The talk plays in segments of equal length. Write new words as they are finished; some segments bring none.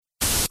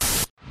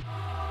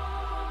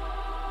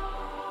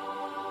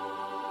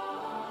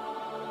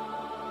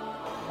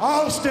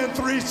Austin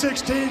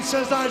 316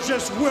 says I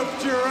just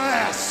whipped your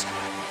ass.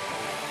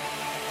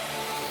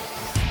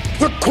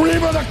 The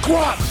cream of the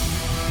crop.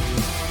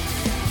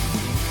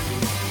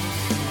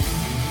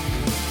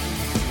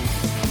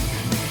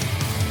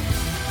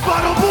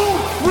 Bada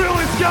boom!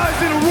 Realest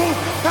guys in the room,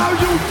 how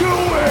you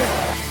doing?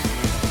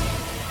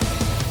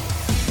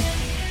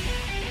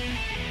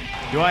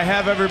 Do I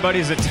have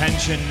everybody's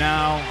attention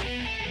now?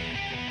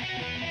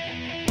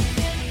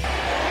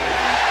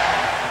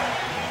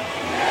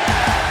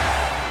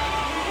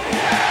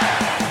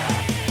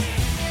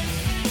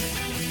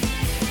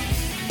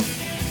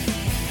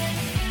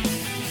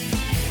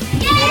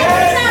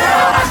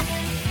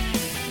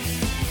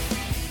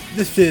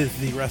 This is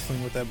the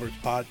Wrestling with Edwards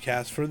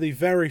podcast for the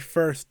very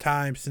first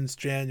time since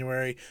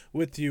January.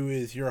 With you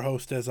is your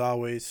host, as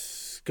always,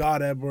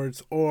 Scott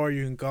Edwards, or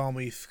you can call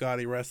me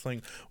Scotty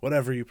Wrestling,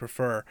 whatever you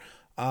prefer.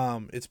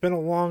 It's been a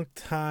long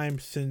time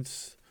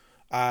since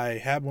I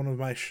had one of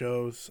my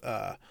shows.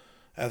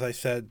 As I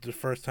said, the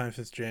first time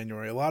since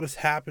January. A lot has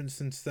happened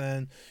since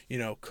then. You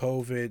know,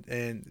 COVID,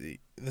 and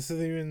this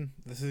isn't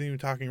even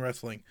talking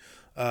wrestling.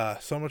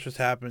 So much has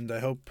happened. I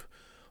hope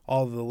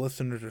all the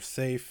listeners are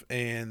safe,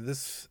 and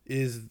this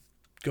is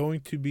going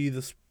to be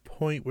this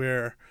point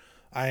where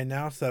I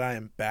announce that I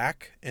am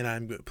back, and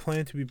I'm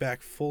planning to be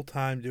back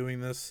full-time doing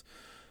this.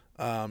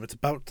 It's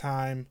about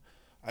time.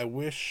 I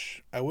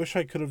wish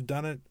I could have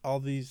done it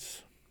all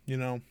these,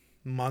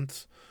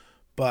 months,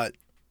 but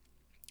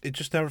it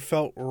just never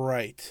felt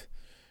right.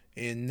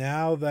 And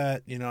now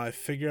that, I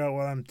figure out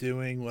what I'm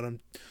doing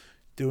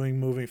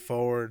moving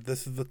forward,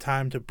 this is the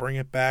time to bring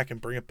it back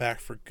and bring it back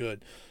for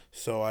good.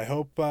 So I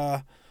hope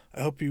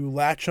you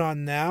latch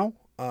on now.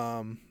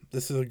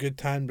 This is a good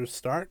time to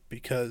start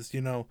because,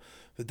 the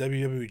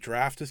WWE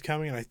draft is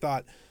coming, and I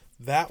thought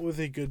that was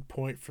a good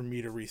point for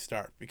me to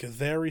restart. Because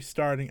they're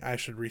restarting, I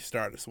should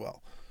restart as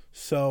well.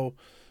 So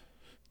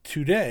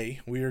today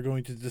we are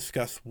going to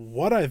discuss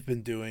what I've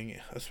been doing,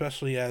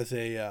 especially as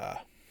a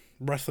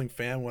wrestling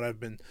fan, what I've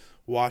been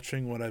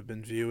watching, what I've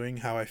been viewing,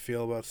 how I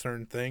feel about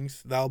certain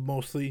things. That'll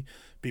mostly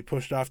be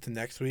pushed off to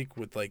next week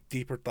with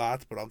deeper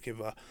thoughts, but I'll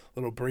give a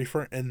little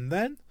briefer. And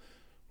then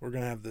we're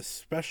going to have this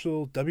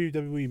special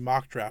WWE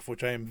mock draft,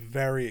 which I am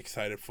very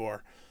excited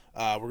for.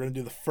 We're going to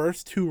do the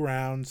first two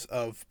rounds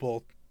of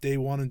both Day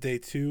 1 and Day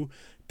 2,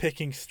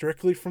 picking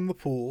strictly from the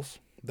pools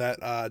that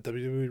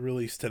WWE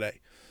released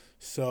today.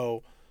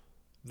 So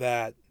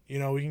that,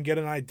 we can get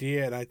an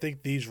idea, and I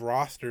think these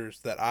rosters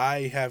that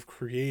I have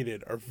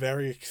created are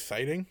very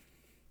exciting.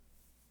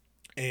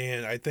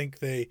 And I think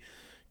they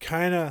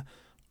kind of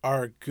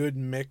are a good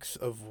mix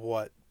of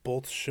what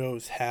both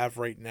shows have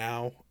right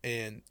now,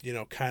 and,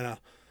 kind of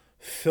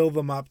fill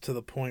them up to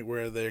the point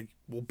where they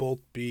will both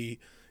be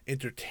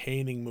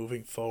entertaining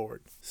moving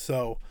forward.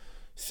 So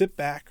sit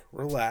back,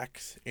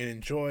 relax, and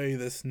enjoy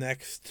this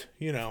next,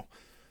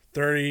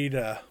 30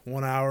 to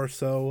 1 hour or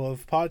so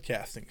of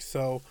podcasting.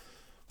 So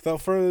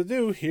without further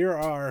ado, here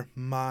are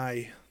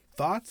my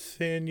thoughts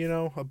and,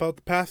 about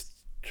the past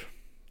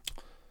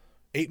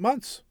 8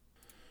 months.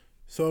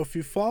 So if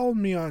you followed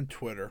me on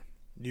Twitter,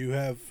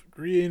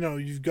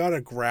 you've got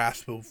a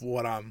grasp of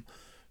what I'm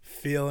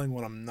feeling,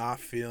 what I'm not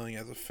feeling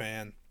as a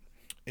fan.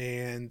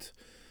 And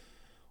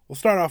we'll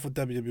start off with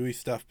WWE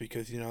stuff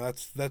because,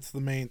 that's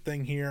the main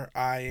thing here.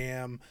 I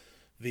am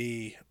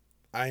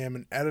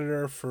an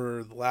editor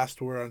for The Last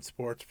Word on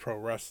Sports Pro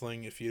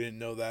Wrestling. If you didn't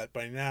know that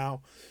by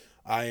now,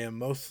 I am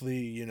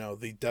mostly,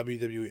 the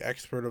WWE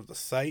expert of the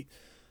site,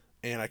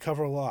 and I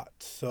cover a lot.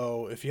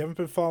 So if you haven't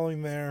been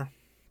following there,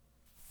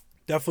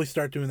 definitely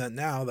start doing that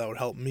now. That would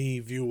help me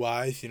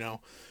view-wise,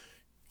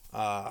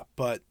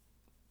 But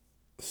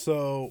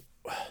so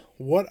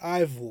what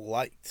I've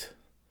liked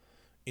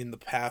in the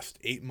past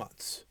 8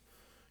 months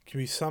can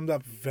be summed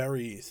up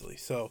very easily.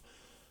 So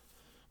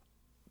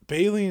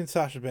Bayley and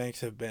Sasha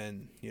Banks have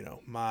been,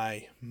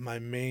 my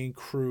main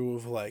crew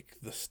of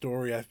the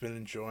story I've been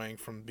enjoying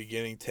from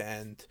beginning to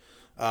end.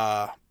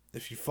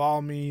 If you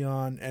follow me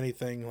on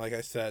anything, like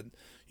I said,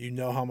 you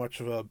know how much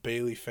of a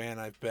Bayley fan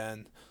I've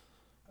been.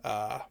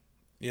 I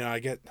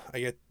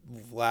get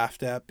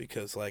laughed at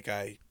because I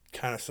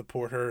kind of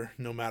support her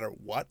no matter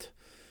what.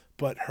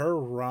 But her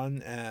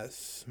run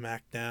as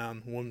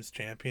SmackDown Women's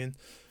Champion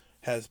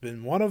has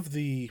been one of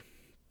the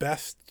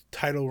best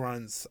title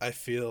runs I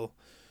feel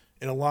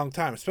in a long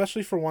time,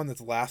 especially for one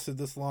that's lasted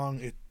this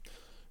long.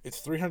 It's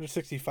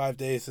 365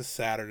 days this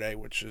Saturday,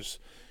 which is,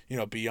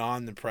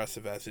 beyond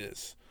impressive as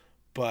is.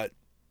 But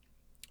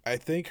I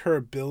think her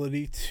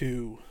ability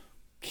to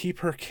keep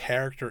her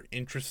character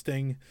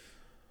interesting,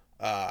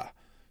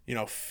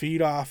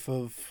 feed off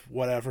of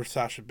whatever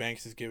Sasha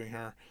Banks is giving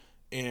her.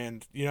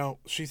 And,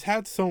 she's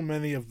had so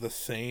many of the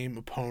same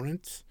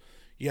opponents,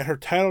 yet her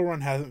title run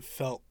hasn't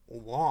felt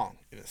long,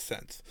 in a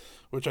sense,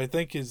 which I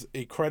think is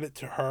a credit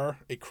to her,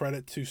 a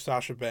credit to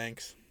Sasha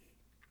Banks,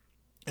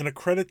 and a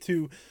credit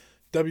to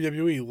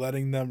WWE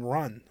letting them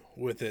run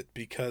with it,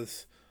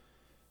 because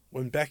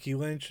when Becky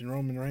Lynch and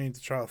Roman Reigns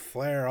and Charlotte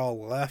Flair all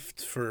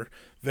left for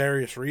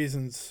various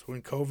reasons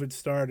when COVID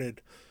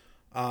started,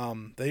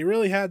 They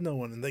really had no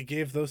one, and they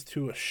gave those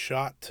two a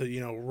shot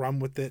to, run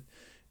with it,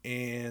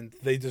 and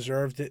they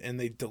deserved it, and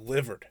they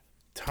delivered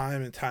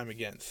time and time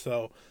again.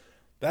 So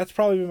that's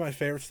probably been my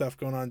favorite stuff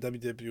going on in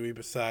WWE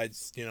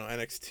besides,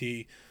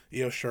 NXT.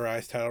 Io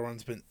Shirai's title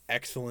run's been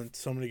excellent.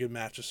 So many good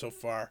matches so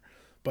far.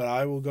 But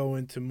I will go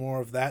into more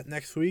of that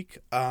next week.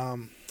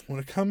 When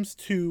it comes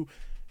to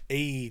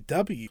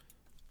AEW,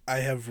 I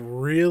have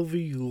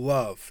really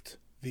loved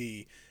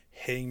the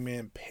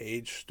Hangman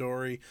Page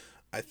story.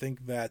 I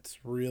think that's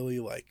really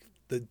like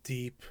the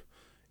deep,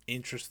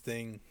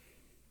 interesting,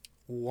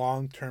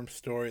 long-term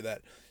story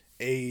that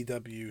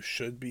AEW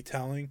should be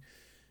telling.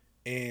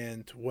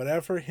 And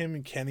whatever him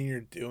and Kenny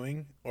are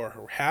doing,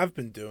 or have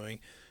been doing,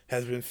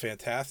 has been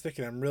fantastic.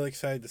 And I'm really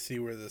excited to see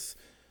where this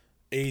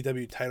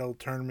AEW title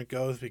tournament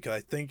goes, because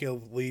I think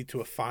it'll lead to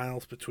a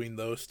finals between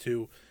those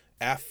two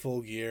at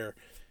Full Gear.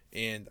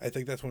 And I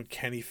think that's when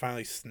Kenny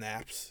finally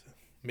snaps.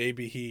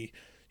 Maybe he,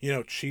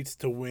 cheats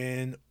to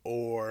win,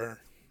 or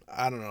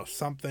I don't know,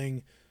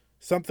 something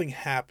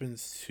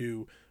happens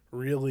to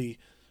really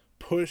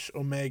push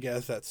Omega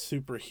as that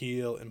super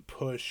heel and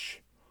push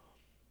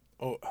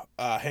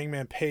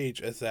Hangman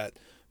Page as that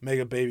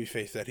mega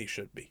babyface that he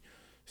should be.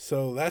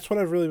 So that's what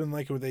I've really been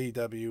liking with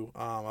AEW.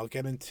 I'll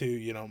get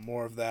into,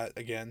 more of that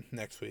again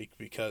next week,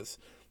 because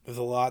there's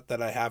a lot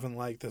that I haven't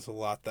liked. There's a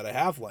lot that I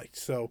have liked.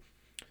 So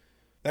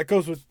that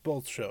goes with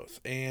both shows.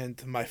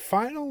 And my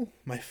final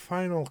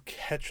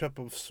catch-up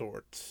of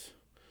sorts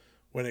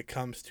when it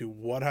comes to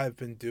what I've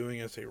been doing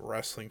as a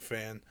wrestling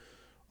fan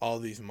all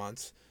these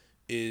months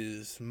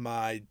is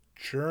my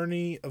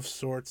journey of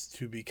sorts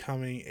to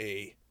becoming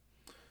a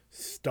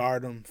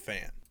Stardom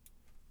fan.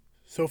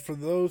 So for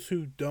those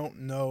who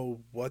don't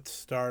know what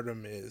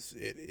Stardom is,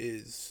 it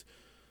is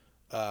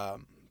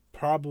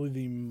probably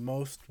the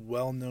most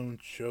well-known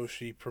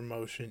Joshi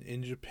promotion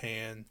in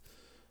Japan.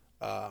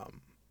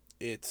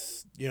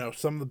 It's,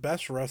 some of the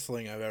best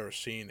wrestling I've ever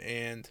seen.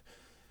 And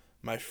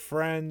my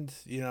friend,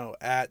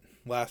 at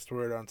Last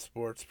Word on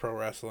Sports Pro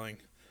Wrestling,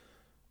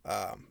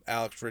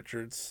 Alex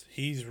Richards,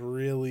 he's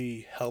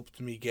really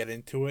helped me get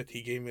into it.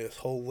 He gave me this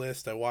whole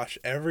list. I watched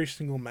every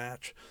single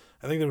match.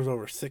 I think there was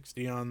over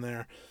 60 on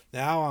there.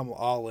 Now I'm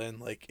all in.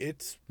 Like,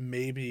 it's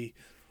maybe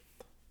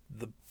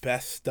the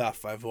best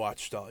stuff I've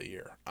watched all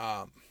year.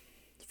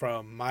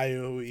 From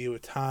Mayu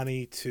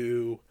Iwatani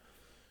to,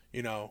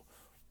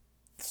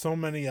 so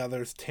many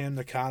others. Tam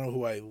Nakano,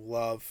 who I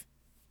love.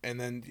 And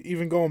then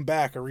even going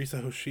back,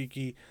 Arisa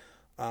Hoshiki.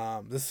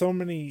 There's so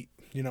many,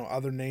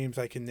 other names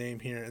I can name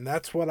here. And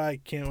that's what I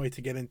can't wait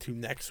to get into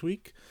next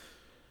week.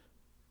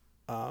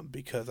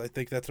 Because I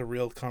think that's a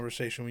real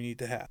conversation we need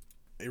to have.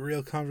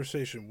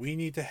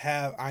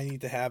 I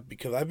need to have,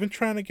 because I've been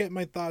trying to get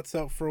my thoughts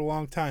out for a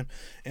long time.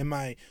 And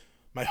my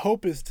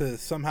hope is to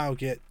somehow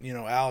get,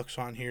 Alex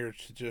on here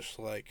to just,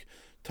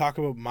 talk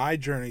about my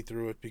journey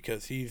through it,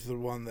 because he's the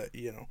one that,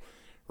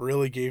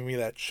 really gave me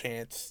that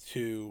chance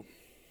to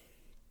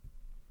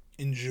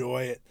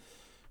enjoy it.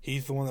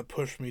 He's the one that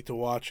pushed me to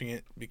watching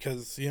it,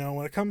 because,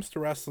 when it comes to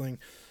wrestling,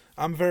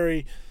 I'm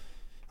very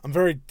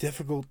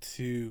difficult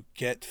to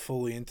get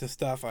fully into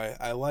stuff.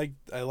 I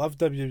love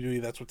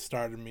WWE. That's what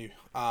started me.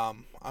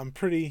 I'm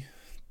pretty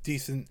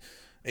decent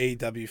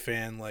AEW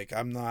fan. Like,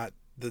 I'm not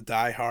the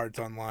diehards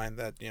online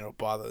that,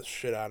 bother the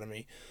shit out of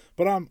me,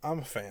 but I'm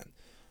a fan.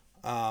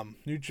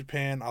 New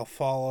Japan, I'll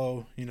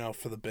follow,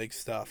 for the big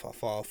stuff. I'll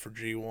follow for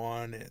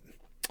G1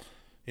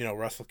 and,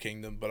 Wrestle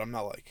Kingdom, but I'm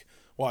not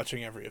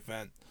watching every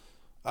event.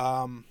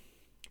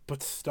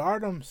 But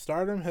Stardom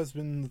has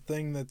been the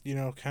thing that,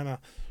 kind of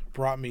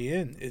brought me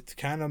in. It's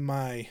kind of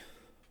my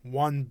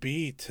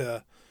 1B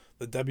to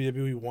the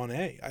WWE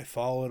 1A. I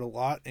follow it a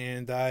lot,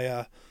 and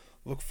I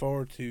look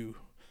forward to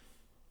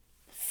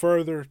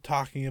further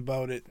talking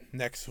about it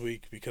next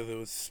week, because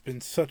it's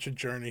been such a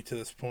journey to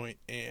this point,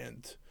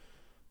 and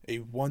a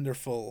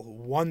wonderful,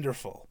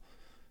 wonderful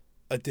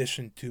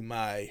addition to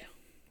my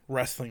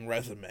wrestling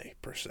resume,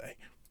 per se.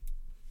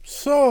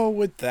 So,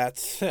 with that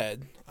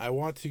said, I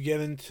want to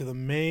get into the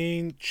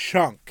main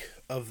chunk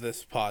of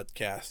this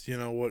podcast.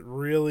 What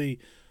really,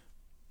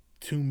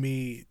 to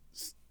me,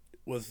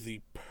 was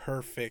the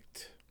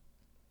perfect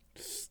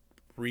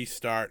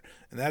restart,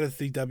 and that is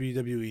the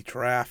WWE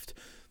Draft.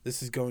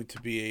 This is going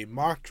to be a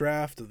mock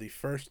draft of the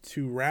first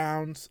 2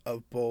 rounds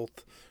of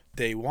both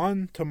Day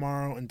 1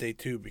 tomorrow and Day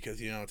 2,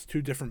 because, it's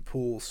 2 different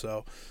pools,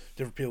 so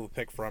different people to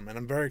pick from, and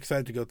I'm very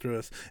excited to go through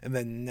this. And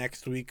then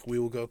next week, we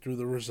will go through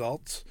the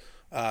results.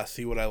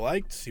 See what I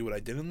liked, see what I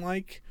didn't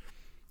like.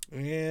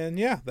 And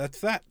yeah,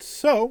 that's that.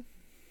 So,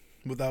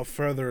 without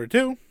further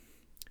ado,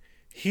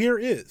 here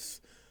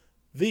is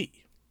the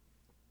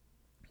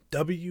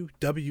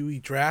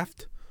WWE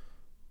Draft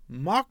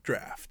mock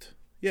draft.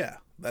 Yeah,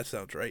 that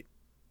sounds right.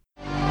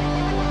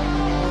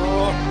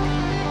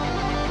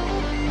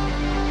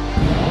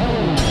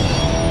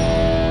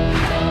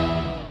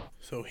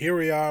 So here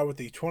we are with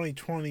the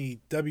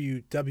 2020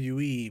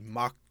 WWE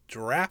mock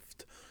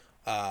draft.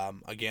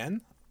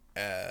 Again,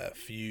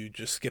 If you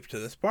just skip to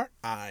this part,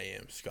 I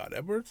am Scott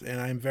Edwards,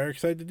 and I'm very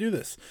excited to do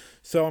this.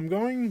 So I'm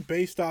going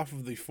based off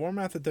of the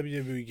format that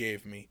WWE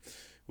gave me,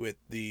 with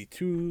the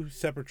 2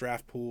 separate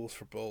draft pools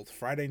for both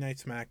Friday Night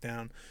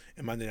SmackDown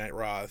and Monday Night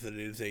Raw, as it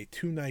is a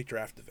 2-night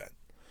draft event.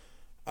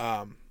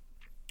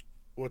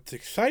 What's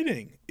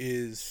exciting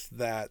is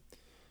that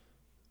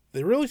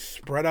they really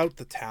spread out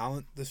the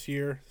talent this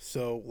year,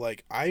 so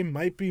I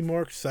might be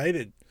more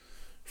excited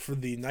for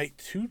the night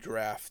 2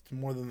 draft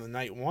more than the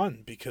night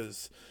 1,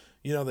 because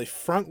they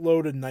front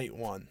loaded night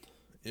 1,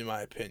 in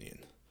my opinion.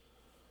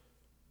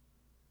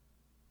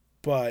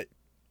 But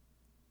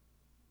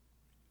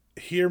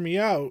hear me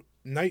out,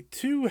 night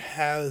 2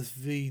 has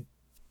the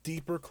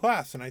deeper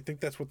class, and I think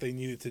that's what they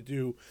needed to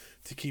do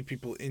to keep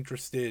people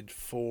interested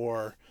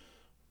for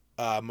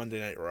Monday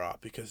Night Raw,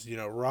 because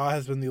Raw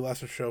has been the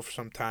lesser show for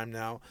some time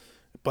now,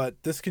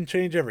 but this can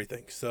change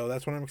everything. So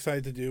that's what I'm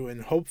excited to do,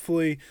 and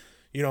hopefully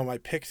my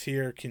picks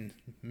here can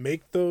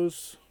make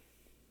those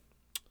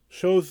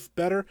shows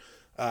better.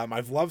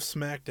 I've loved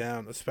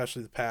SmackDown,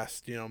 especially the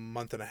past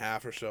month and a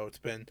half or so. It's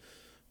been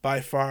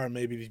by far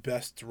maybe the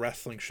best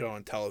wrestling show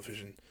on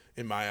television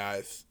in my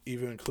eyes,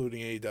 even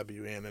including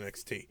AEW and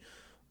NXT.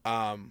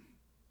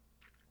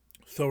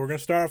 So we're going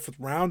to start off with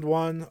round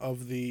 1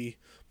 of the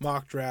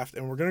mock draft,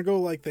 and we're going to go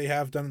like they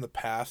have done in the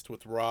past,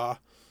 with Raw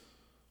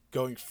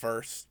going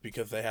first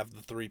because they have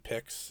the 3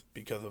 picks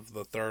because of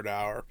the third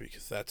hour,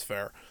 because that's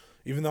fair.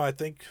 Even though I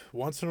think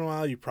once in a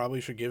while you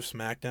probably should give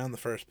SmackDown the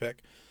first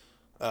pick,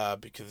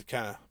 because it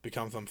kind of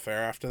becomes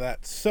unfair after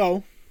that.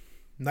 So,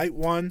 night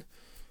 1,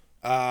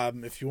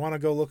 if you want to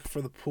go looking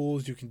for the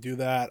pools, you can do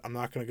that. I'm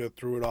not going to go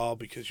through it all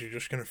because you're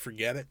just going to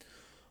forget it.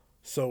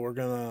 So we're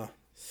going to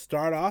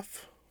start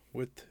off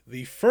with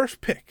the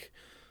first pick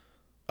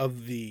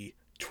of the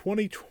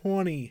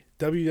 2020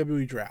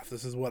 WWE Draft.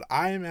 This is what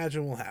I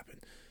imagine will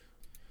happen.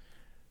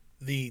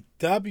 The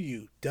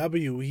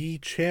WWE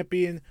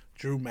Champion,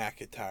 Drew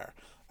McIntyre.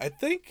 I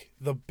think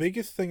the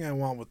biggest thing I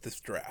want with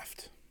this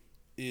draft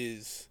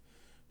is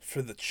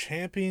for the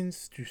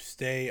champions to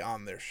stay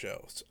on their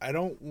shows. I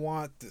don't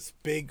want this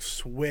big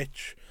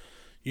switch,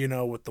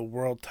 with the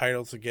world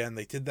titles again.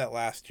 They did that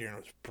last year and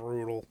it was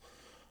brutal.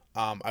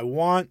 I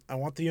want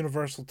the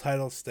Universal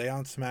title to stay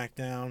on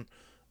SmackDown,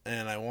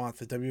 and I want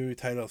the WWE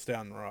title to stay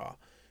on Raw.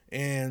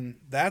 And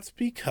that's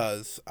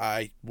because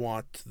I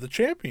want the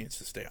champions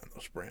to stay on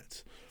those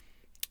brands.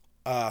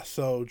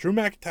 So Drew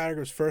McIntyre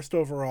goes first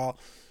overall,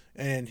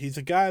 and he's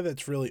a guy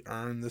that's really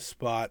earned this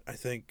spot. I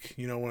think,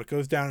 when it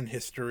goes down in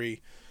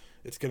history,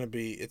 it's going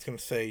to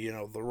say,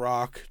 The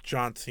Rock,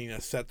 John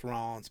Cena, Seth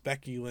Rollins,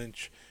 Becky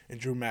Lynch, and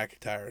Drew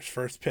McIntyre as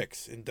first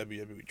picks in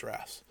WWE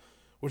drafts,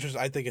 which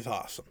I think is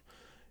awesome.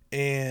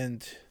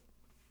 And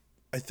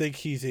I think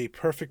he's a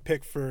perfect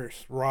pick for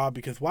Raw,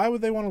 because why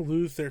would they want to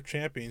lose their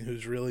champion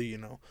who's really,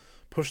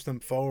 pushed them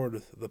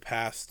forward the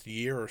past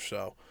year or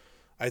so?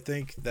 I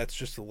think that's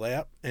just a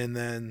layup. And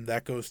then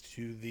that goes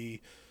to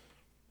the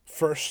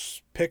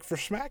first pick for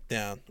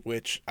SmackDown,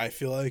 which I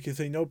feel like is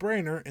a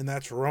no-brainer, and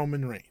that's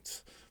Roman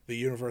Reigns, the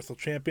Universal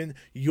Champion,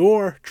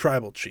 your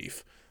tribal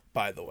chief,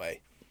 by the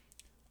way.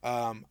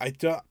 I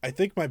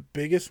think my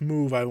biggest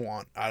move I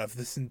want out of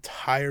this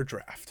entire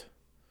draft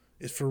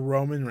is for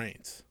Roman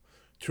Reigns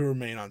to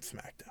remain on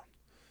SmackDown.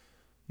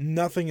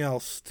 Nothing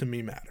else to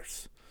me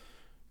matters,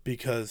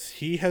 because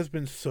he has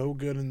been so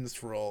good in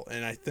this role,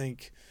 and I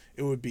think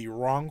it would be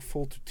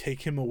wrongful to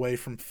take him away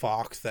from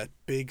Fox, that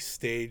big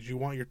stage. You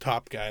want your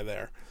top guy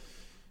there,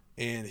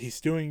 and he's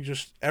doing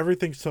just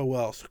everything so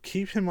well, so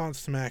keep him on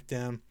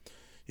SmackDown.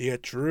 You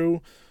got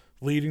Drew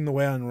leading the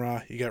way on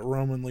Raw. You got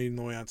Roman leading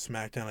the way on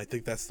SmackDown. I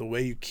think that's the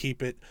way you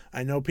keep it.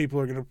 I know people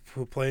are going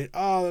to play,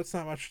 that's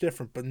not much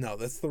different, but no,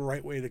 that's the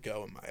right way to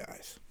go in my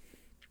eyes.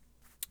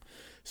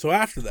 So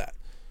after that,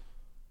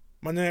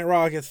 Monday Night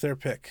Raw gets their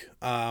pick.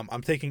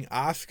 I'm taking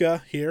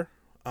Asuka here,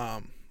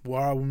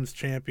 Raw Women's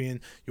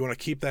Champion. You want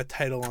to keep that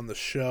title on the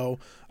show.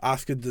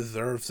 Asuka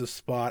deserves a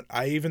spot.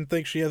 I even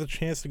think she has a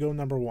chance to go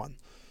number 1.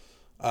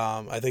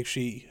 I think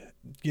she,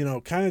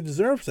 kind of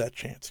deserves that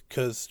chance,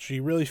 because she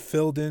really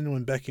filled in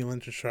when Becky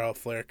Lynch and Charlotte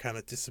Flair kind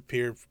of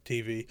disappeared from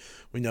TV.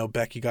 We know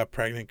Becky got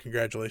pregnant.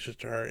 Congratulations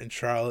to her. And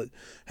Charlotte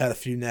had a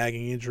few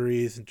nagging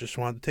injuries and just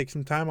wanted to take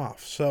some time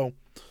off. So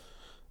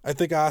I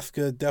think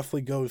Asuka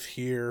definitely goes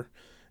here.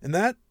 And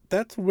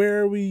that's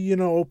where we,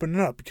 open it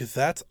up, because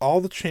that's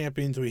all the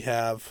champions we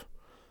have,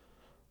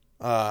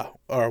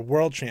 or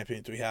world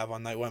champions we have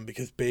on night 1,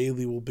 because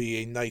Bayley will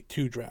be a night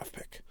 2 draft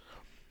pick.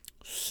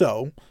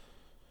 So,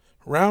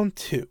 round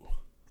 2.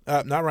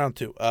 Not round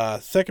 2.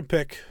 Second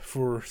pick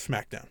for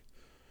SmackDown.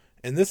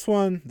 And this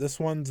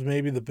one's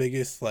maybe the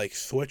biggest,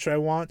 switch I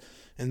want.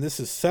 And this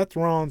is Seth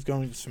Rollins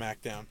going to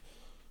SmackDown.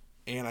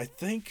 And I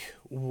think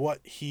what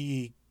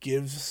he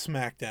gives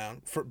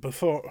SmackDown,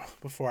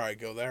 before I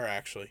go there,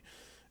 actually,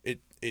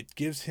 it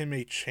gives him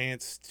a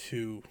chance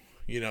to,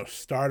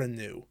 start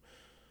anew.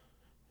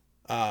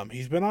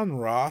 He's been on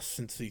Raw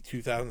since the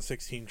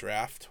 2016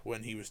 draft,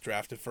 when he was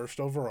drafted first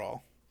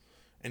overall,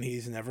 and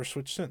he's never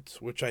switched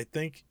since, which I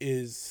think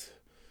is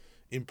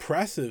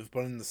impressive,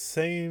 but in the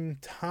same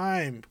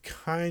time,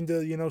 kind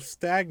of,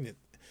 stagnant.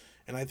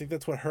 And I think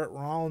that's what hurt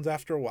Rollins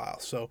after a while.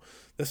 So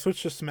the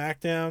switch to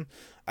SmackDown,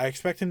 I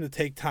expect him to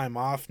take time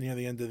off near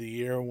the end of the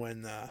year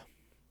when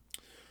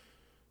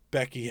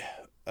Becky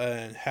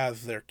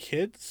has their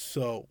kids.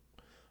 So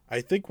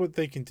I think what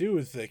they can do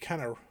is they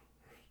kind of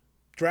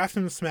draft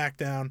him to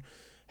SmackDown,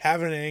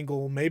 have an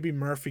angle. Maybe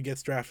Murphy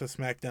gets drafted to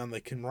SmackDown.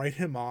 They can write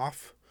him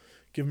off,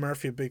 give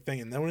Murphy a big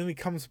thing. And then when he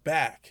comes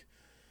back,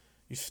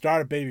 you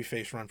start a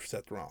babyface run for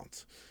Seth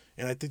Rollins.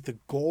 And I think the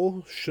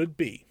goal should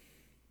be,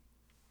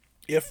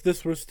 if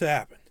this was to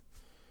happen,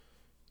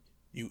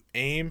 you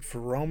aim for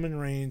Roman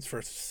Reigns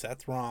versus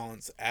Seth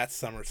Rollins at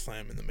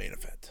SummerSlam in the main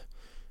event.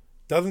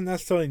 Doesn't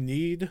necessarily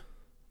need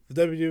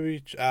the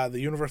WWE, the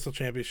Universal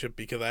Championship,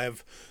 because I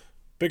have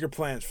bigger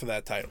plans for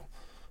that title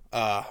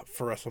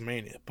for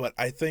WrestleMania. But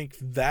I think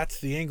that's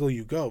the angle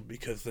you go,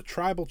 because the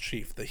Tribal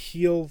Chief, the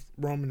heel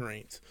Roman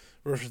Reigns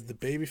versus the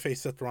babyface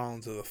Seth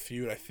Rollins of the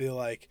feud, I feel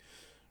like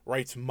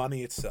writes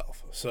money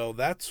itself. So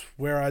that's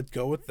where I'd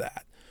go with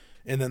that.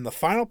 And then the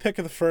final pick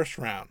of the first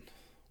round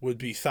would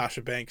be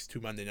Sasha Banks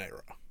to Monday Night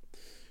Raw.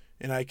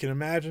 And I can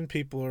imagine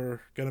people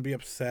are going to be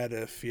upset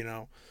if,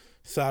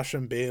 Sasha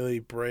and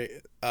Bayley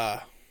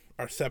are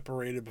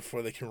separated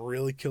before they can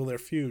really kill their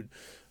feud.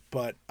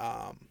 But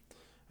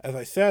as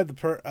I said,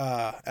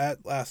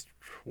 at Last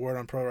Word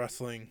on Pro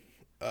Wrestling,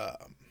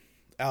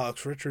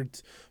 Alex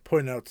Richards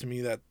pointed out to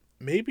me that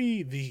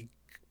maybe the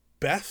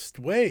best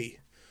way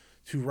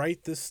to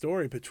write this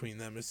story between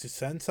them is to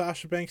send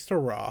Sasha Banks to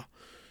Raw.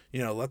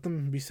 Let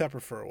them be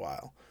separate for a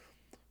while.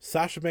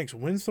 Sasha Banks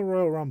wins the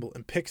Royal Rumble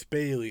and picks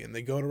Bayley, and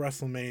they go to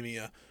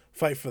WrestleMania,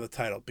 fight for the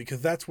title,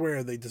 because that's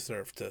where they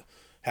deserve to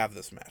have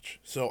this match.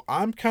 So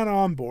I'm kind of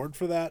on board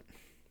for that.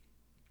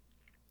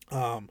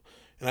 And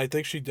I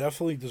think she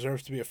definitely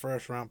deserves to be a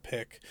first-round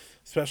pick,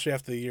 especially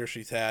after the year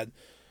she's had.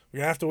 We're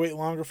going to have to wait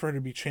longer for her to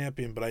be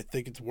champion, but I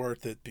think it's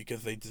worth it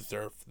because they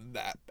deserve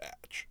that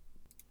match.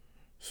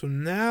 So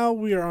now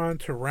we are on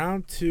to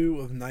round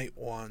 2 of night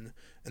 1.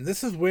 And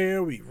this is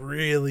where we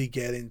really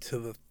get into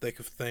the thick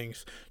of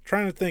things,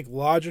 trying to think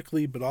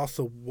logically, but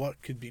also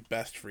what could be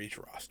best for each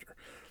roster.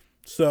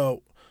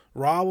 So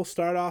Raw will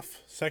start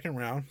off second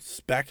round,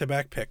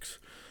 back-to-back picks.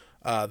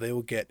 They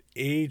will get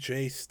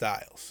AJ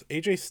Styles.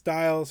 AJ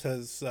Styles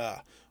has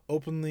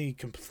openly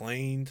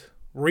complained,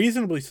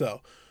 reasonably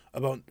so,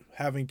 about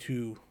having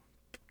to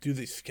do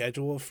the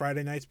schedule of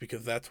Friday nights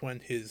because that's when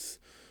his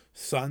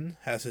son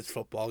has his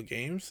football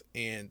games,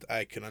 and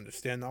I can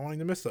understand not wanting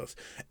to miss those.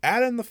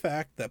 Add in the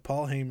fact that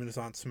Paul Heyman is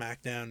on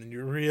SmackDown, and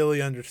you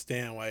really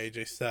understand why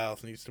AJ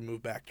Styles needs to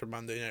move back to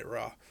Monday Night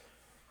Raw.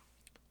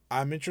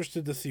 I'm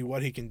interested to see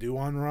what he can do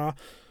on Raw.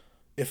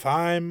 If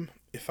I'm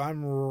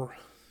trying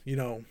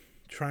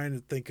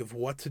to think of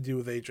what to do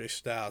with AJ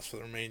Styles for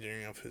the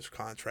remainder of his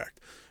contract,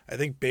 I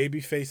think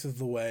babyface is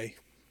the way.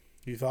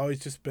 He's always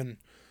just been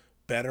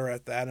better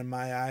at that in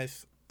my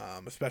eyes,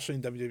 especially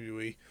in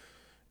WWE.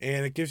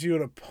 And it gives you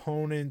an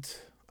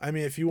opponent. I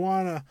mean, if you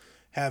want to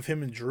have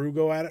him and Drew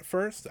go at it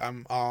first,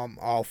 I'm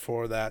all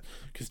for that,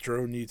 because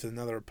Drew needs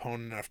another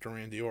opponent after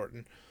Randy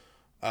Orton.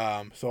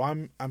 So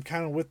I'm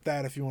kind of with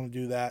that if you want to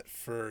do that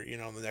for,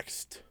 the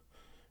next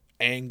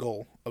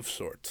angle of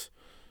sorts.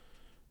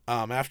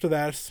 After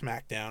that is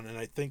SmackDown, and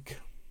I think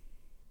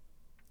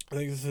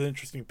this is an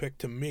interesting pick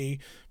to me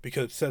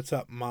because it sets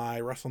up my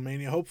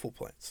WrestleMania hopeful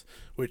plans,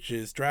 which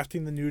is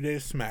drafting the New Day to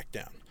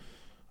SmackDown.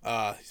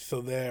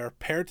 So they're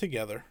paired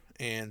together,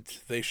 and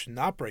they should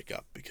not break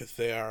up because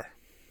they are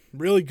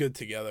really good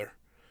together.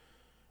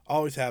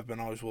 Always have been,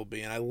 always will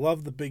be. And I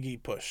love the Big E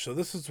push. So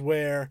this is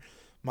where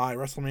my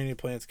WrestleMania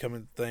plans come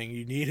in thing.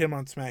 You need him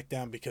on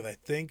SmackDown because I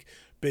think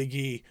Big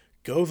E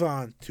goes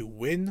on to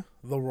win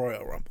the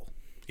Royal Rumble.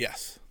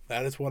 Yes,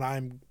 that is what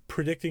I'm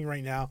predicting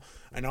right now.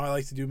 I know I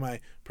like to do my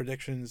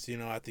predictions,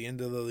 at the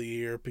end of the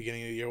year,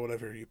 beginning of the year,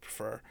 whatever you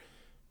prefer.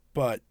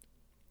 But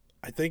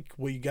I think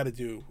what you got to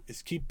do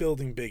is keep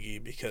building Big E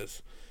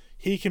because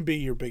he can be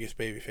your biggest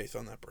babyface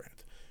on that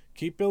brand.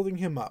 Keep building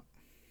him up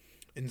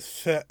and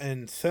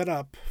set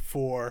up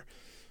for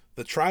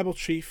the Tribal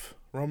Chief,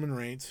 Roman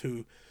Reigns,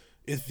 who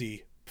is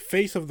the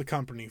face of the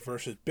company,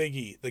 versus Big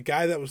E, the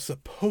guy that was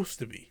supposed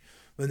to be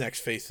the next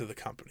face of the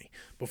company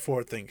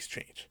before things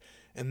change.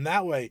 And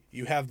that way,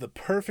 you have the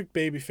perfect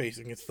babyface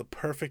against the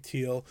perfect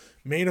heel,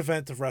 main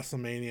event of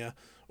WrestleMania,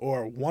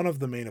 or one of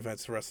the main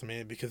events of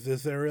WrestleMania, because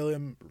is there really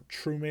a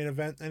true main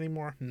event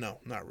anymore? No,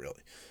 not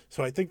really.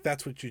 So I think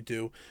that's what you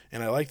do,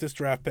 and I like this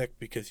draft pick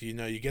because,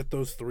 you get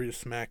those 3 to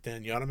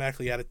SmackDown. You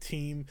automatically add a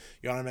team.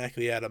 You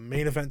automatically add a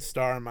main event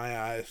star in my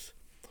eyes.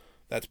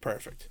 That's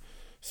perfect.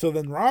 So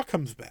then Raw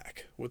comes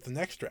back with the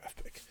next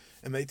draft pick,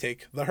 and they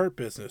take the Hurt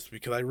Business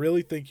because I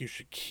really think you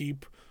should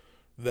keep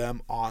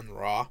them on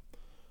Raw.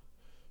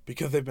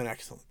 Because they've been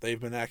excellent.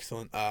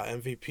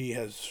 MVP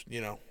has,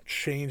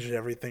 changed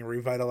everything,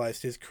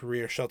 revitalized his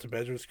career, Shelton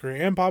Benjamin's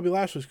career, and Bobby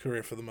Lashley's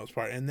career for the most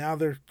part. And now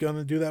they're going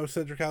to do that with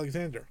Cedric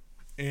Alexander.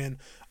 And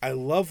I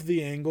love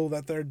the angle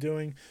that they're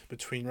doing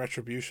between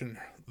Retribution,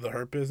 the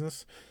Hurt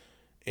Business,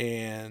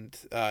 And,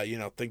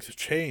 things have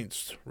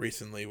changed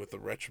recently with the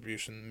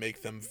Retribution,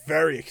 make them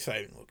very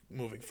exciting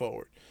moving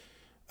forward.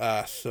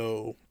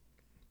 So,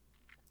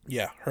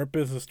 yeah, Hurt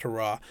Business to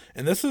Raw.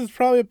 And this is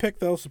probably a pick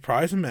that will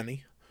surprise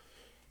many.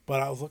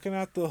 But I was looking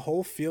at the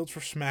whole field for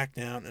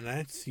SmackDown, and I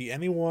didn't see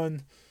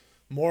anyone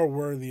more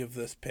worthy of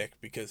this pick,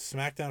 because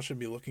SmackDown should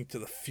be looking to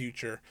the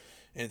future.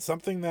 And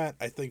something that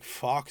I think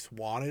Fox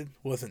wanted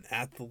was an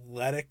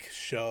athletic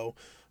show,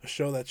 a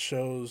show that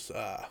shows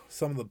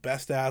some of the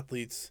best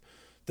athletes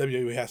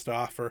WWE has to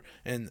offer,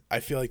 and I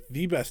feel like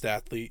the best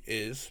athlete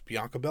is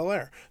Bianca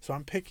Belair. So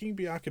I'm picking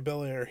Bianca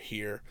Belair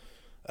here.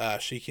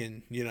 She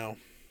can,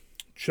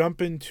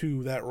 jump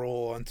into that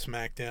role on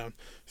SmackDown,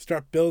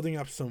 start building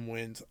up some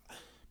wins,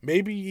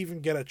 maybe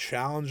even get a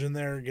challenge in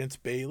there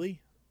against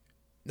Bayley.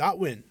 Not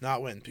win,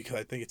 because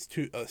I think it's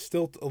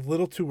still a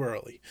little too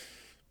early,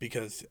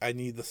 because I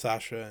need the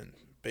Sasha and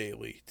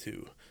Bayley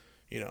to,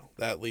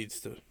 that leads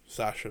to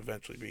Sasha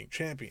eventually being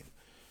champion.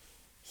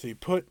 So you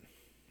put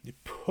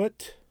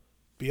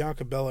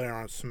Bianca Belair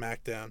on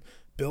SmackDown,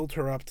 build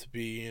her up to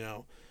be,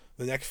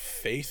 the next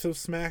face of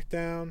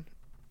SmackDown,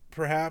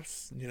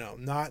 perhaps,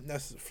 not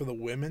necessarily for the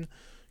women,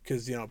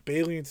 because,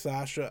 Bayley and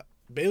Sasha,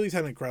 Bayley's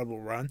had an incredible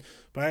run,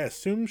 but I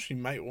assume she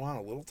might want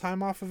a little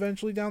time off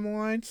eventually down the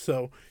line,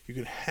 so you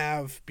can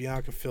have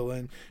Bianca fill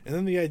in. And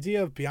then the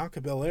idea of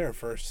Bianca Belair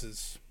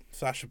versus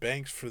Sasha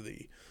Banks for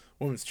the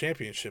Women's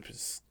Championship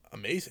is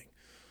amazing.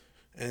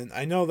 And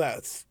I know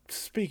that's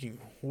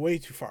speaking way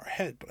too far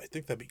ahead, but I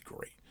think that'd be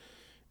great.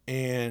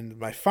 And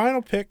my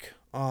final pick,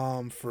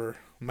 for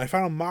my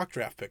final mock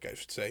draft pick, I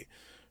should say,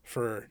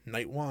 for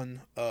night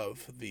one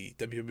of the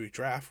WWE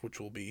draft, which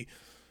will be,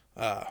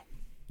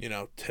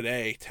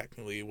 today,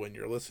 technically, when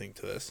you're listening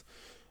to this,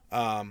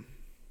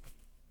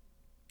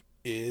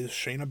 is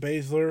Shayna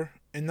Baszler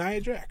and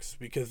Nia Jax,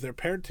 because they're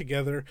paired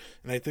together,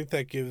 and I think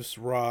that gives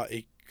Raw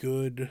a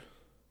good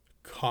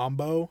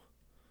combo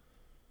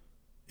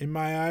in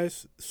my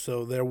eyes.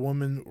 So their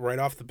woman right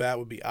off the bat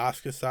would be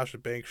Asuka, Sasha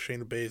Banks,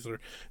 Shayna Baszler,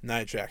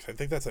 Nia Jax. I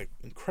think that's an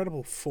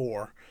incredible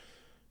 4.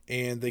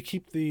 And they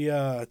keep the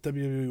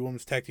WWE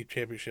Women's Tag Team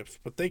Championships,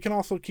 but they can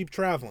also keep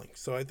traveling.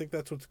 So I think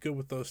that's what's good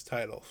with those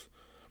titles.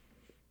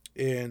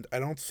 And I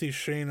don't see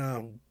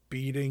Shayna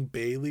beating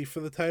Bayley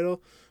for the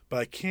title, but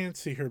I can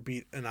see her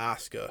beat an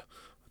Asuka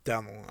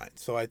down the line.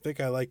 So I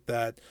think I like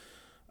that.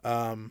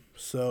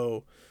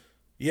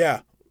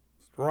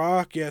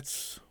 Raw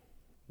gets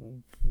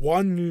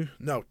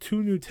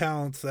two new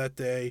talents that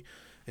day,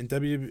 and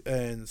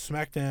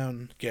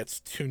SmackDown gets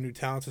 2 new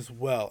talents as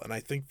well. And I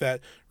think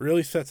that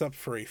really sets up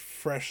for a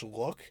fresh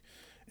look.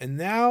 And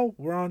now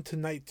we're on to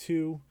night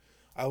 2.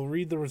 I'll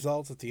read the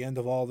results at the end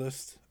of all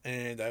this,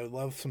 and I would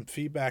love some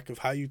feedback of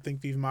how you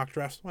think these mock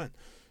drafts went.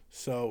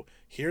 So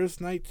here's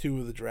night 2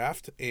 of the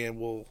draft, and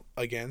we'll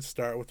again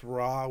start with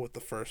Raw with the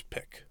first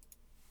pick.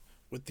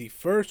 With the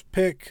first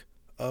pick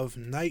of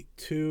night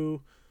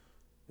 2,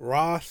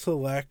 Raw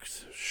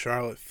selects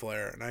Charlotte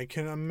Flair. And I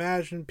can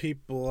imagine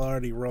people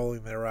already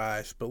rolling their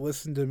eyes, but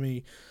listen to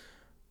me.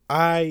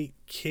 I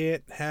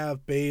can't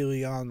have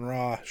Bayley on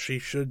Raw. She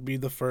should be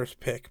the first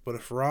pick. But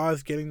if Raw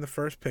is getting the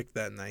first pick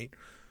that night,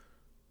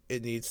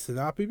 it needs to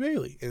not be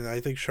Bayley. And I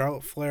think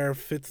Charlotte Flair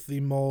fits the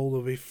mold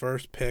of a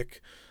first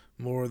pick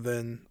more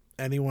than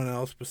anyone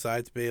else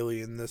besides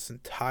Bayley in this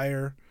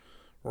entire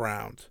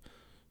round.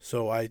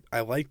 So I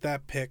like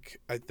that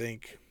pick. I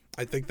think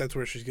that's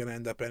where she's going to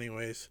end up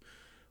anyways.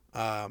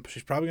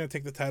 She's probably going to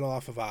take the title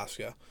off of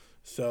Asuka.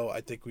 So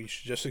I think we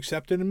should just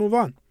accept it and move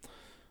on.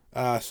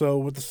 So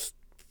with the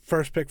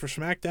first pick for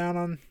SmackDown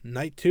on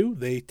night 2,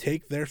 they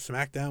take their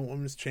SmackDown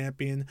Women's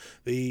Champion,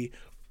 the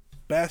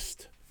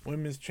best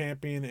Women's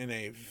Champion in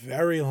a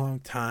very long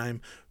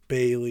time,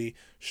 Bayley.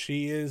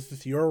 She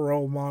is your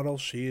role model.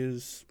 She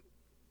is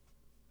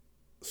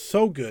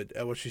so good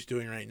at what she's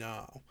doing right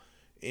now.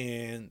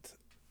 And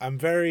I'm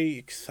very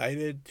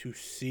excited to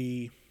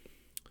see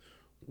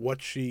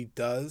what she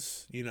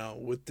does,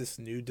 with this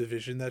new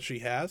division that she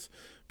has,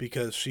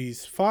 because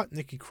she's fought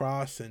Nikki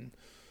Cross and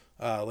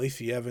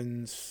Lacey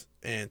Evans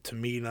and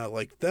Tamina.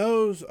 Like,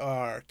 those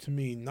are, to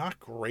me, not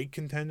great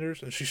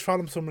contenders, and she's fought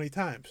them so many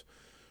times.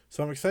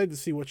 So I'm excited to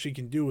see what she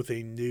can do with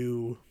a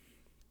new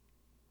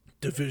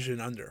division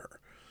under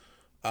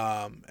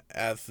her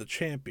as the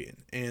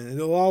champion. And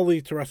it'll all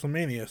lead to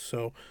WrestleMania,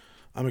 so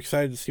I'm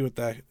excited to see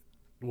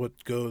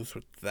what goes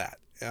with that.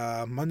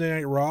 Monday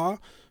Night Raw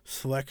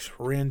selects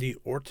Randy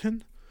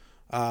Orton.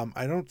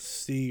 I don't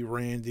see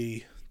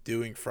Randy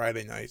doing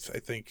Friday nights. I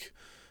think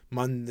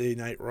Monday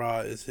Night Raw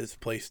is his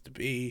place to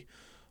be,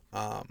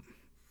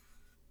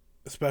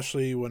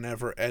 especially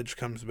whenever Edge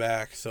comes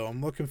back. So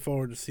I'm looking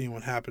forward to seeing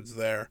what happens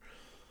there.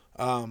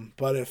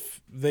 But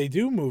if they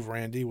do move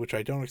Randy, which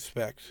I don't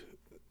expect,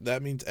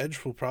 that means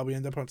Edge will probably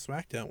end up on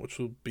SmackDown, which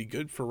will be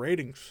good for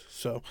ratings.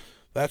 So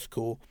that's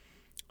cool.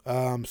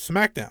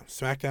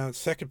 SmackDown's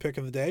second pick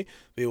of the day.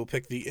 They will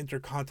pick the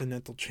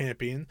Intercontinental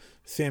Champion,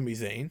 Sami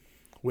Zayn,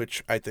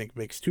 which I think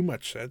makes too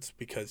much sense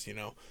because,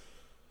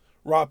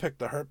 Raw picked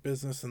the Hurt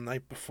Business the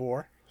night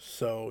before.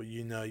 So,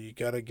 you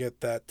got to get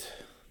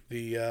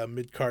the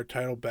mid-card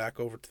title back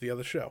over to the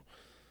other show.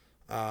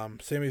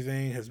 Sami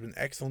Zayn has been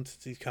excellent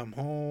since he's come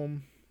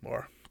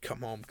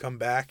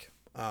back.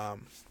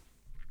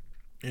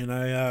 And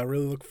I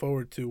really look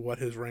forward to what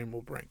his reign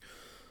will bring.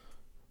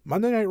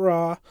 Monday Night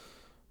Raw,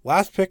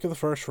 last pick of the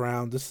first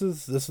round. This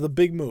is a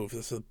big move.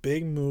 This is a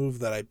big move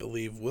that I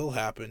believe will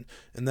happen,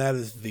 and that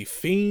is The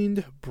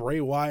Fiend,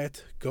 Bray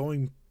Wyatt,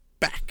 going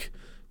back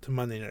to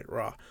Monday Night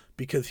Raw,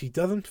 because he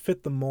doesn't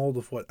fit the mold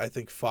of what I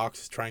think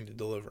Fox is trying to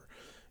deliver.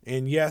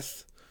 And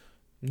yes,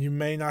 you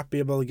may not be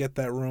able to get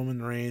that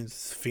Roman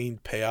Reigns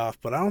Fiend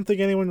payoff, but I don't think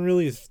anyone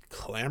really is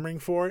clamoring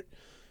for it.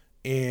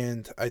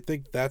 And I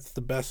think that's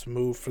the best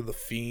move for The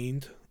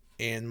Fiend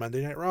and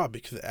Monday Night Raw,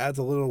 because it adds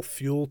a little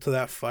fuel to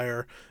that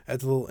fire,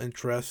 adds a little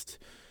interest.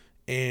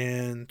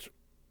 And,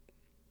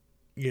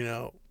 you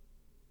know,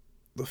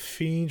 The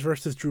Fiend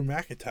versus Drew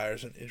McIntyre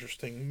is an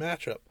interesting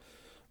matchup.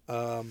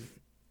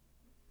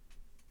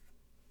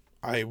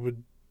 I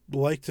would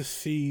like to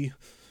see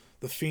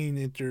The Fiend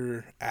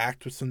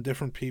interact with some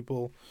different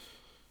people,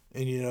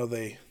 and you know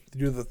they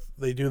do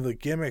the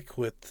gimmick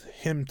with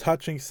him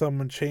touching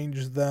someone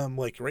changes them.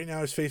 Like right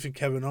now he's facing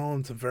Kevin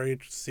Owens. I'm very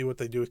interested to see what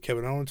they do with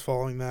Kevin Owens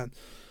following that.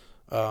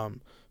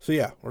 So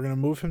yeah, we're gonna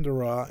move him to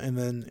Raw, and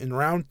then in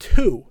round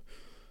 2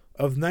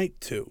 of night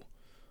 2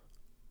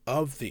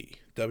 of the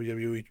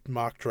WWE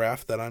mock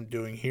draft that I'm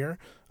doing here,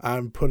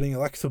 I'm putting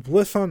Alexa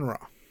Bliss on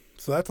Raw.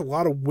 So that's a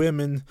lot of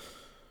women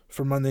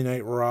for Monday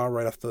Night Raw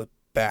right off the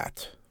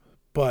bat.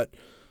 But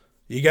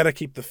you got to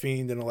keep The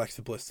Fiend and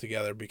Alexa Bliss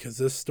together, because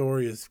this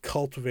story is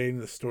cultivating.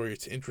 The story,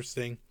 it's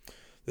interesting.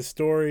 The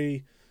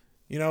story,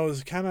 you know,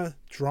 is kind of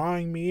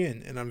drawing me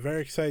in, and I'm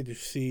very excited to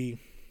see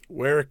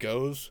where it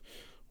goes,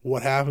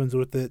 what happens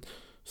with it.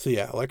 So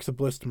yeah, Alexa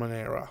Bliss to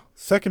Monday Night Raw.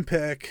 Second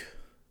pick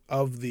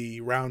of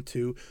the round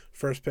 2,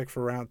 first pick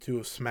for round 2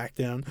 of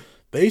SmackDown,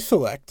 they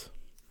select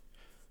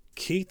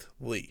Keith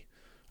Lee.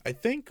 I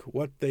think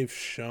what they've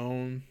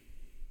shown,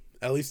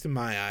 at least in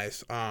my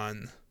eyes,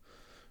 on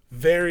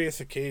various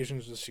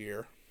occasions this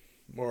year,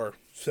 or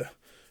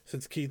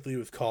since Keith Lee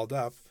was called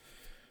up,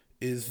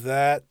 is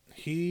that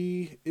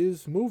he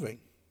is moving,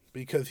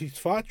 because he's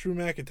fought Drew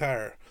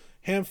McIntyre a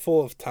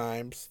handful of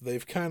times.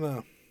 They've kind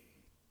of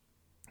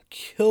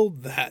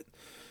killed that,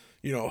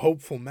 you know,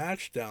 hopeful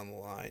match down the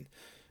line.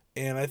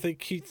 And I think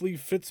Keith Lee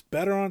fits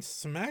better on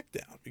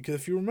SmackDown, because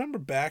if you remember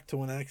back to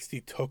when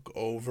NXT took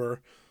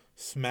over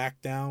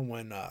SmackDown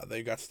when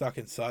they got stuck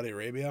in Saudi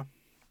Arabia,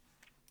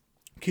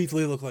 Keith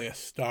Lee looked like a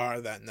star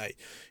that night.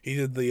 He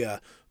did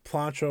the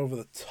plancha over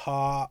the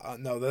top.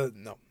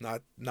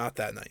 Not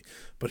that night.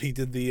 But he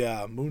did the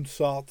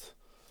moonsault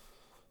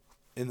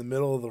in the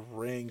middle of the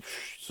ring.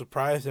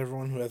 Surprised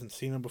everyone who hasn't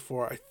seen him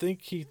before. I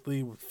think Keith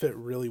Lee would fit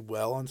really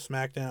well on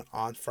SmackDown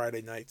on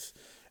Friday nights.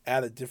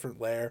 Add a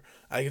different layer.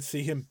 I could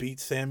see him beat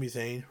Sami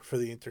Zayn for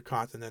the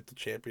Intercontinental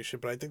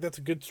Championship, but I think that's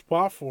a good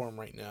spot for him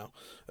right now,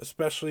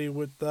 especially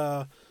with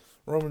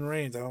Roman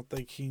Reigns. I don't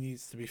think he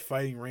needs to be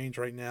fighting Reigns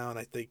right now, and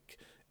I think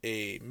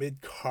a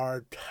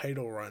mid-card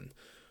title run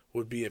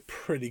would be a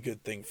pretty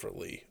good thing for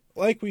Lee,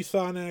 like we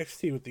saw in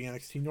NXT with the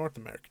NXT North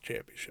American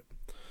Championship.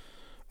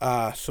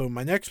 So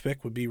my next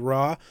pick would be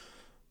Raw.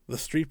 The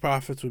Street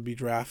Profits would be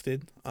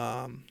drafted.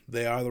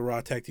 They are the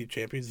Raw Tag Team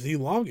Champions, the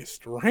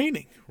longest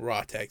reigning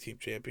Raw Tag Team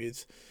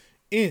Champions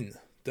in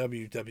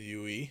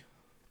WWE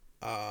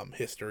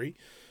history.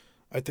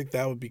 I think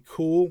that would be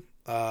cool.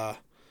 I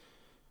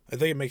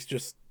think it makes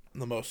just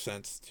the most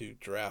sense to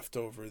draft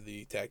over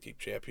the Tag Team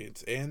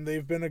Champions, and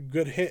they've been a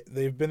good hit.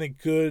 They've been a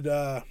good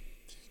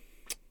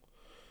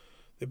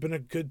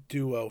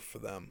duo for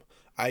them.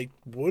 I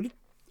would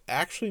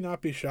actually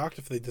not be shocked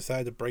if they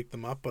decided to break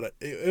them up, but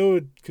it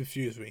would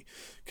confuse me,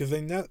 because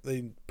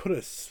they put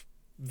a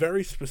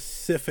very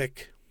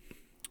specific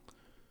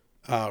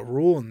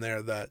rule in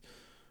there that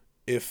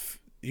if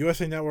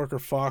USA Network or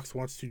Fox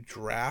wants to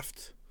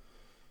draft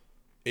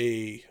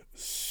a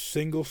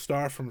single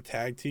star from a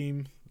tag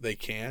team, they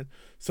can.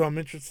 So I'm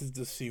interested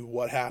to see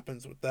what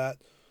happens with that.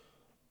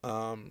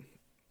 Then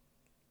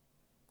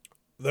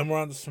we're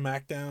on to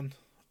SmackDown.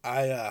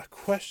 I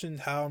questioned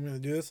how I'm going to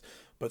do this,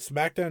 but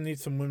SmackDown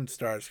needs some women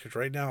stars, because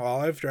right now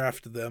all I've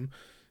drafted them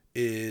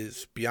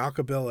is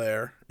Bianca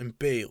Belair and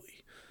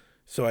Bayley.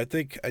 So I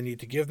think I need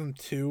to give them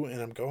 2,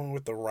 and I'm going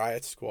with the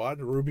Riot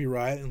Squad, Ruby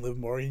Riott and Liv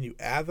Morgan. You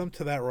add them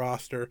to that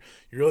roster,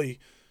 you really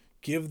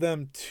give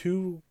them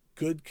 2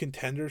 good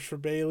contenders for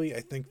Bayley. I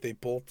think they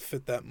both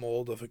fit that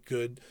mold of a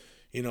good,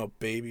 you know,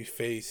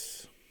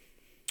 babyface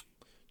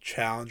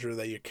challenger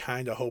that you're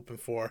kind of hoping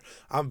for.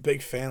 I'm a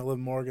big fan of Liv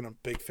Morgan. I'm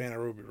a big fan of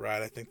Ruby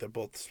Riott. I think they're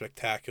both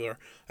spectacular.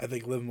 I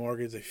think Liv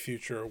Morgan is a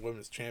future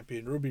women's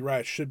champion. Ruby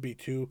Riott should be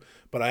too,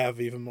 but I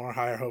have even more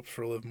higher hopes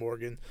for Liv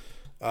Morgan.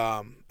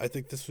 I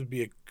think this would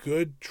be a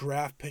good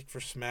draft pick for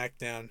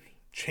SmackDown.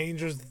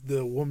 Changes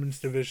the women's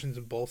divisions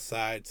on both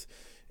sides,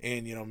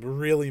 and, you know,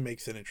 really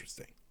makes it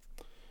interesting.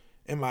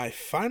 And my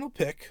final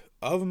pick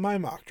of my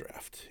mock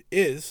draft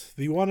is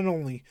the one and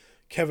only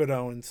Kevin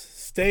Owens,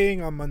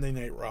 staying on Monday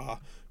Night Raw,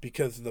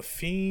 because the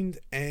Fiend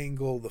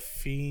angle, the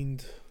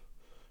Fiend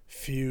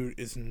feud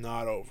is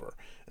not over.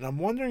 And I'm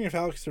wondering if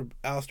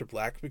Aleister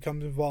Black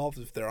becomes involved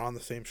if they're on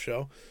the same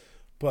show.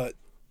 But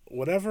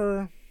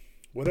whatever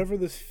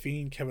this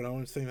Fiend Kevin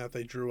Owens thing that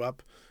they drew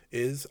up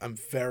is, I'm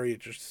very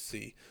interested to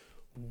see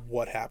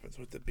what happens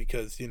with it.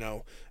 Because,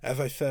 as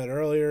I said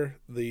earlier,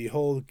 the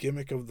whole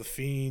gimmick of the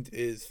Fiend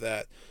is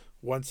that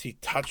once he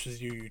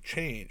touches you, you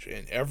change.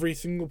 And every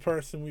single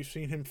person we've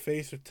seen him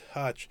face or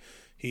touch,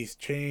 he's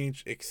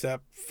changed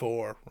except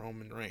for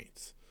Roman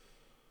Reigns.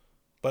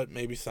 But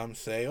maybe some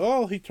say,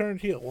 oh, he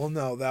turned heel. Well,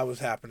 no, that was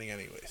happening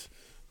anyways.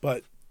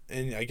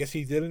 And I guess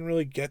he didn't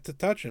really get to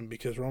touch him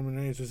because Roman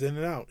Reigns was in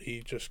and out.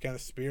 He just kind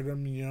of speared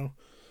him,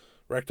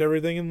 wrecked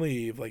everything and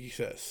leave, like he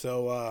says.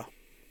 So,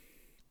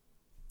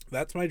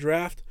 that's my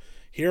draft.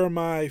 Here are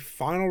my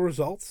final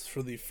results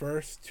for the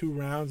first 2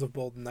 rounds of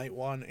both Night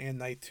 1 and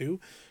Night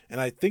 2.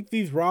 And I think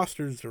these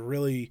rosters are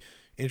really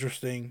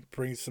interesting,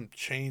 brings some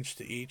change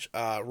to each.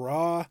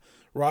 Raw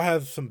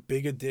has some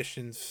big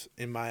additions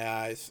in my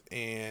eyes,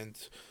 and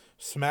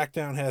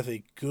SmackDown has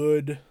a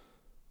good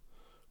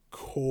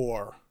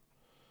core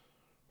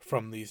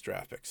from these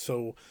draft picks.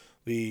 So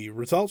the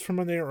results from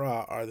Monday Night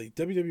Raw are the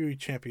WWE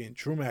Champion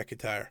Drew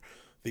McIntyre,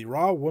 the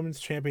Raw Women's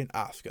Champion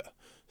Asuka,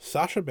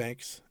 Sasha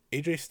Banks,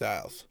 AJ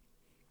Styles,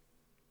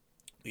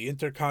 the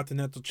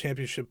Intercontinental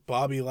Championship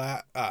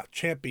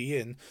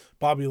champion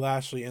Bobby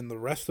Lashley, and the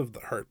rest of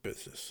the Hurt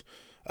Business.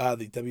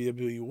 The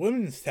WWE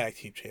Women's Tag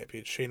Team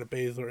Champions Shayna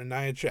Baszler and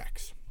Nia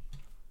Jax.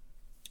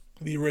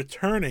 The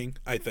returning,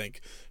 I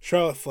think,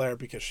 Charlotte Flair,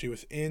 because she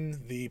was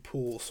in the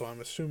pool, so I'm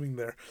assuming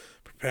they're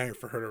preparing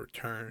for her to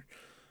return.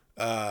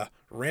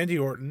 Randy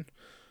Orton,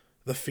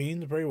 The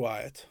Fiend, Bray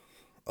Wyatt,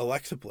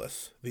 Alexa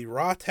Bliss, the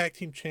Raw Tag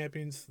Team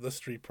Champions, The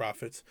Street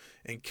Profits,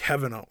 and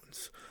Kevin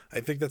Owens. I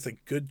think that's a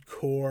good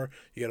core.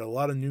 You got a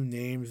lot of new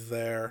names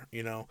there,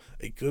 a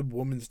good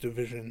women's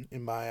division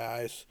in my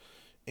eyes.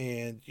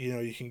 And,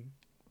 you can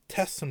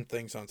test some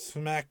things on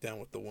SmackDown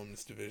with the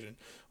women's division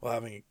while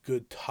having a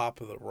good top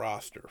of the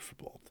roster for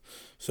both.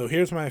 So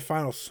here's my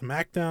final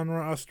SmackDown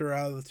roster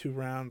out of the 2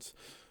 rounds.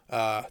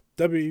 The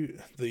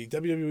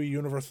WWE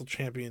Universal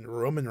Champion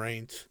Roman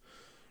Reigns,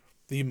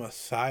 the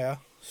Messiah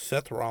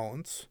Seth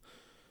Rollins,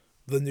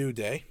 the New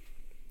Day,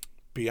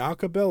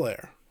 Bianca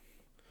Belair,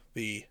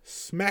 the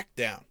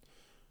SmackDown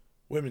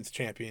Women's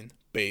Champion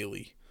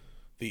Bayley,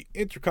 the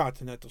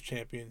Intercontinental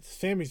Champion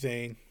Sami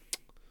Zayn,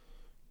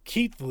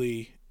 Keith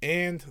Lee,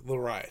 and the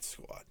Riot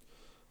Squad.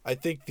 I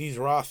think these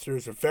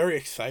rosters are very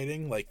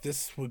exciting. Like,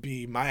 this would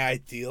be my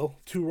ideal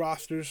 2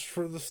 rosters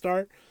for the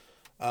start.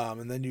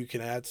 And then you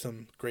can add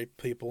some great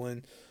people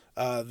in.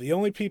 The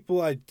only people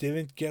I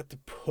didn't get to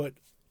put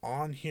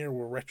on here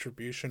were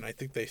Retribution. I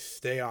think they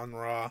stay on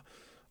Raw.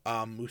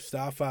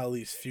 Mustafa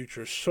Ali's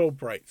future is so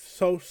bright.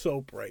 So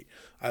bright.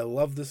 I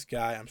love this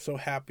guy. I'm so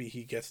happy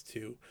he gets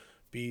to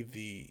be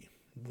the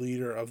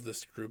leader of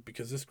this group,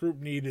 because this group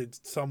needed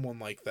someone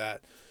like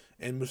that.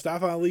 And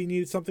Mustafa Ali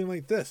needed something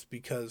like this,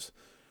 because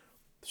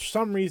for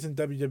some reason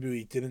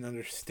WWE didn't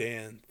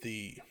understand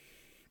the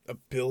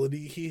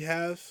ability he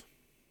has.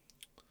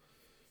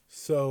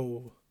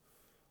 So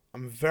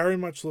I'm very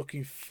much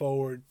looking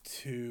forward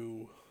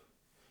to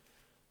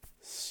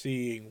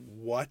seeing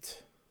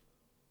what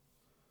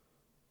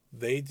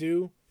they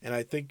do. And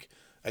I think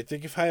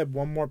if I had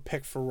one more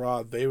pick for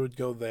Raw, they would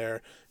go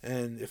there.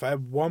 And if I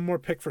had one more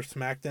pick for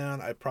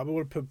SmackDown, I probably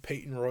would put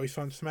Peyton Royce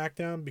on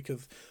SmackDown,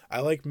 because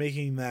I like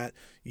making that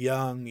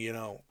young,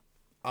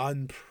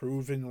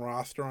 unproven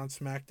roster on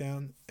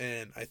SmackDown.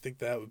 And I think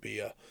that would be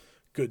a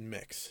good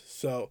mix.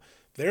 So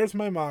there's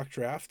my mock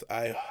draft.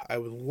 I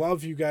would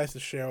love you guys to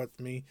share with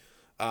me.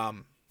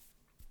 I'm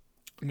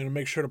going to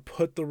make sure to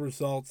put the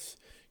results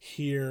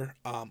here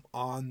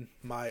on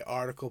my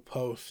article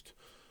post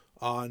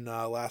on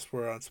Last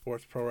Word on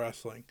Sports Pro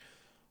Wrestling.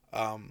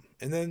 And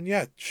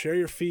then, share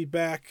your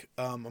feedback.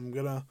 I'm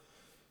going to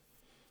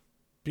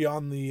be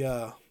on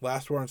the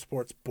Last Word on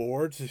Sports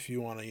boards if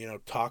you want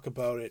to, talk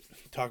about it,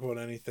 talk about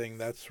anything.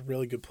 That's a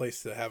really good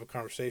place to have a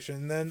conversation.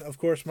 And then, of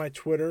course, my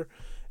Twitter,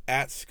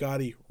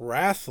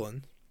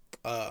 @ScottyWrestling,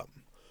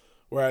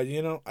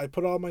 where I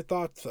put all my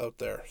thoughts out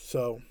there.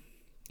 So,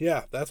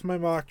 that's my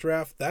mock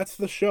draft. That's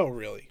the show,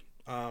 really.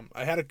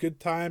 I had a good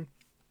time.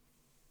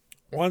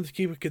 Wanted to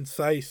keep it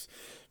concise,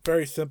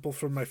 very simple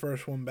for my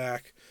first one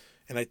back,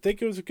 and I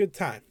think it was a good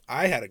time.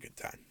 I had a good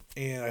time,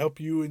 and I hope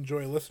you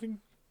enjoy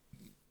listening.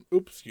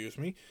 Excuse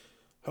me.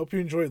 Hope you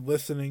enjoyed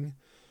listening.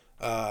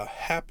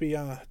 Happy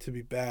to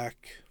be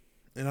back.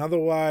 And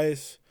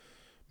otherwise,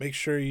 make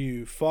sure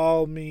you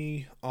follow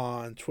me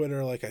on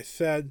Twitter, like I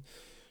said.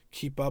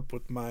 Keep up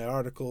with my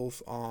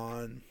articles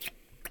on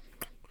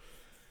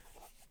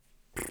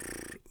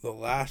the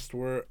Last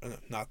Word,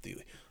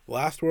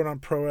 Last Word on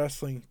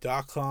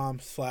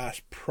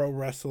ProWrestling.com/pro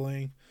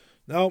wrestling.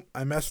 Nope,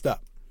 I messed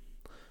up.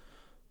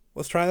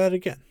 Let's try that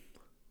again.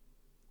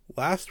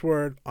 Last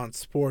Word on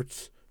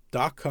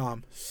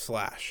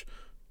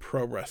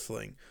Sports.com/pro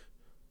wrestling.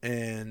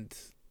 And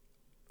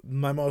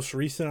my most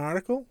recent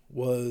article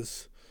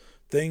was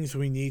things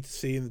we need to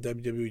see in the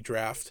WWE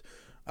draft.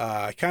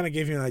 I kind of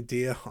gave you an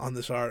idea on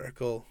this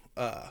article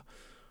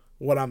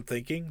what I'm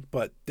thinking,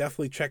 but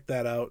definitely check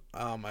that out.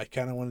 I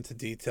kind of went into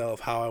detail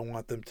of how I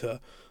want them to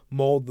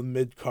mold the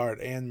mid-card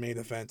and main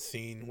event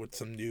scene with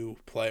some new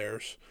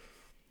players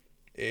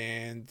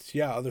and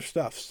other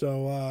stuff.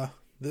 So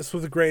this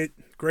was a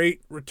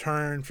great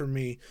return for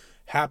me.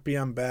 Happy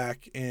I'm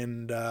back,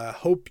 and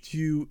hope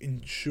you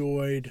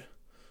enjoyed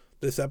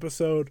this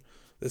episode,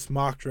 this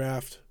mock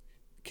draft.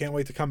 Can't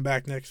wait to come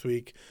back next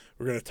week.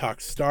 We're going to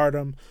talk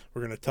Stardom.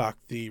 We're going to talk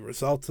the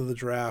results of the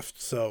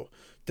draft, so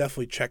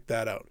definitely check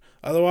that out.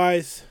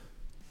 Otherwise,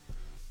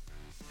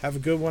 have a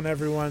good one,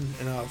 everyone,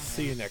 and I'll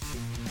see you next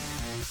week.